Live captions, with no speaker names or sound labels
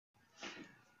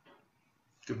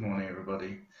Good morning,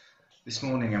 everybody. This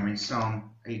morning I'm in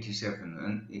Psalm 87,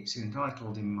 and it's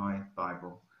entitled in my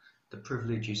Bible, The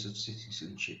Privileges of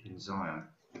Citizenship in Zion.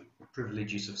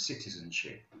 Privileges of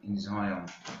Citizenship in Zion.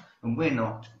 And we're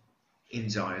not in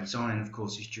Zion. Zion, of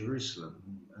course, is Jerusalem,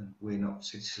 and we're not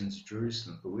citizens of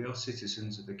Jerusalem, but we are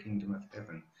citizens of the kingdom of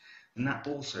heaven. And that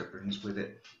also brings with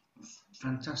it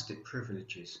fantastic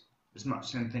privileges. As much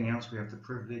as anything else, we have the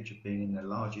privilege of being in the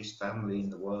largest family in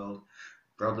the world,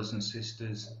 brothers and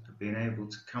sisters, of being able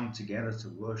to come together to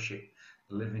worship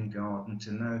the living God and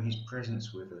to know his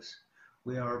presence with us.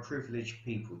 We are a privileged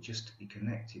people just to be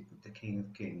connected with the King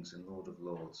of Kings and Lord of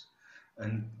Lords.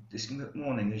 And this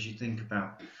morning, as you think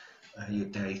about your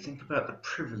day, think about the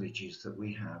privileges that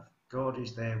we have. God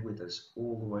is there with us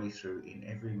all the way through in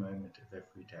every moment of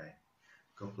every day.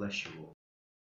 God bless you all.